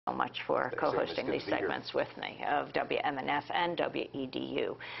So much for co-hosting these segments with me of WMNF and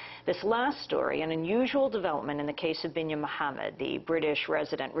WEDU. This last story, an unusual development in the case of Binyam Mohamed, the British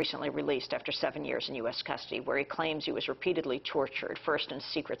resident recently released after 7 years in U.S. custody, where he claims he was repeatedly tortured, first in a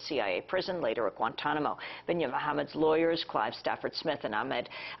secret CIA prison, later at Guantanamo. Binyam Mohamed's lawyers, Clive, Stafford Smith, and Ahmad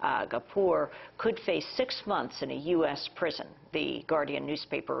Ghappour, could face 6 months in a U.S. prison, the Guardian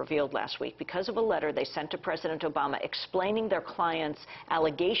newspaper revealed last week, because of a letter they sent to President Obama explaining their client's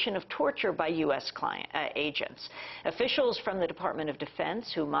allegation of torture by U.S. agents. Officials from the Department of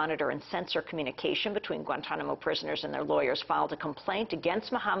Defense, who monitor and censor communication between Guantanamo prisoners and their lawyers, filed a complaint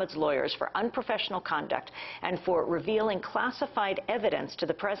against Mohamed's lawyers for unprofessional conduct and for revealing classified evidence to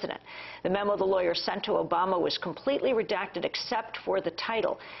the president. The memo the lawyers sent to Obama was completely redacted except for the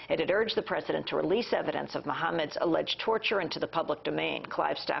title. It had urged the president to release evidence of Mohamed's alleged torture into the public domain.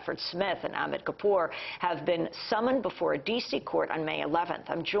 Clive, Stafford Smith, and Ahmad Ghappour have been summoned before a D.C. court on May 11th.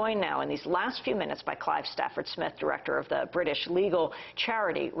 I'm joined now in these last few minutes by Clive Stafford Smith, director of the British legal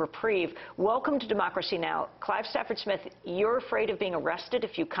charity Reprieve. Welcome to Democracy Now! Clive Stafford Smith, you're afraid of being arrested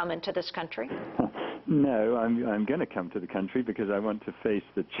if you come into this country? No, I'm going to come to the country because I want to face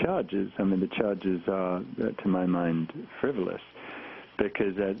the charges. I mean, the charges are, to my mind, frivolous,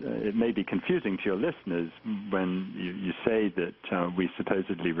 because it may be confusing to your listeners when you say that we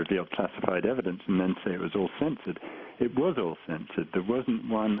supposedly revealed classified evidence and then say it was all censored. It was all censored. There wasn't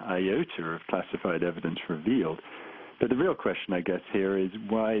one iota of classified evidence revealed. But the real question, I guess, here is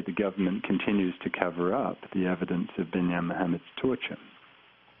why the government continues to cover up the evidence of Binyam Mohamed's torture.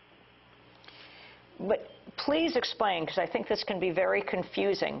 But please explain, because I think this can be very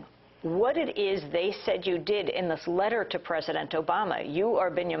confusing, what it is they said you did in this letter to President Obama. You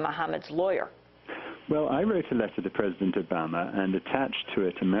are Binyam Mohamed's lawyer. Well, I wrote a letter to President Obama and attached to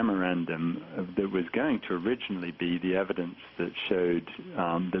it a memorandum that was going to originally be the evidence that showed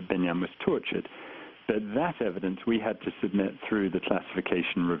that Binyam was tortured. But that evidence we had to submit through the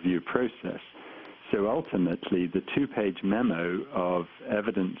classification review process. So ultimately, the 2-page memo of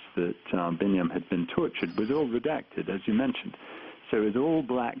evidence that Binyam had been tortured was all redacted, as you mentioned. So it was all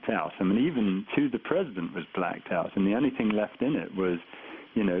blacked out. I mean, even to the president was blacked out, and the only thing left in it was,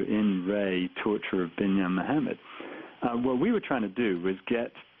 you know, in re torture of Binyam Mohamed. What we were trying to do was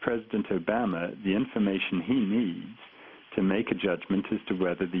get President Obama the information he needs to make a judgment as to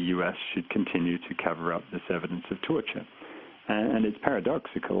whether the U.S. should continue to cover up this evidence of torture. And it's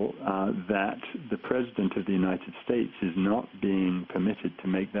paradoxical that the President of the United States is not being permitted to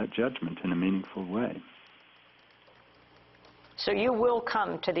make that judgment in a meaningful way. So you will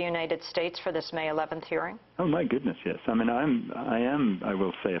come to the United States for this May 11th hearing? Oh, my goodness, yes. I mean, I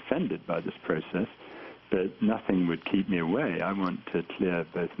will say, offended by this process, but nothing would keep me away. I want to clear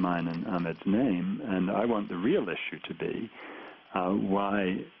both mine and Ahmed's name, and I want the real issue to be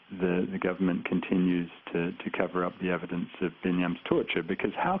why the government continues to cover up the evidence of Binyam's torture,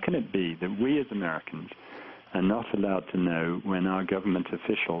 because how can it be that we as Americans are not allowed to know when our government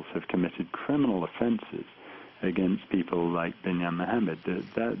officials have committed criminal offenses against people like Binyam Mohamed?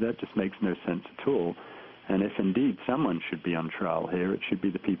 That just makes no sense at all. And if indeed someone should be on trial here, it should be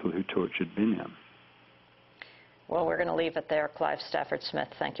the people who tortured Binyam. Well, we're going to leave it there. Clive Stafford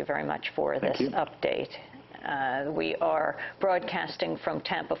Smith, thank you very much for this update. We are broadcasting from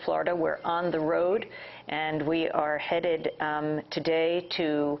Tampa, Florida. We're on the road, and we are headed today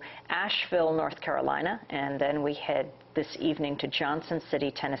to Asheville, North Carolina, and then we head this evening to Johnson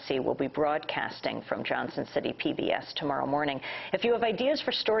City, Tennessee. We'll be broadcasting from Johnson City PBS tomorrow morning. If you have ideas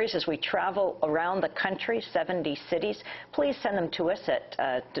for stories as we travel around the country, 70 cities, please send them to us at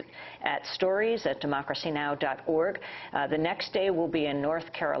stories@democracynow.org. The next day we'll be in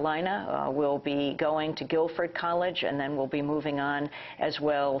North Carolina. We'll be going to Guilford College, and then we'll be moving on as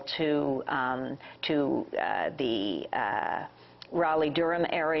well to the Raleigh-Durham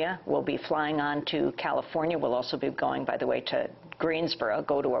area. We'll be flying on to California. We'll also be going, by the way, to Greensboro.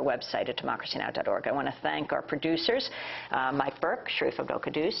 Go to our website at democracynow.org. I want to thank our producers, Mike Burke, Sharif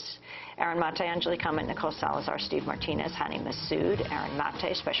Abdel-Qadoos, Aaron Mate, Angelique Comment, Nicole Salazar, Steve Martinez, Hani Massoud, Aaron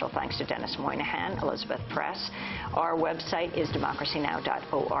Mate. Special thanks to Dennis Moynihan, Elizabeth Press. Our website is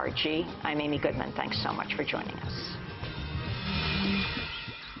democracynow.org. I'm Amy Goodman. Thanks so much for joining us.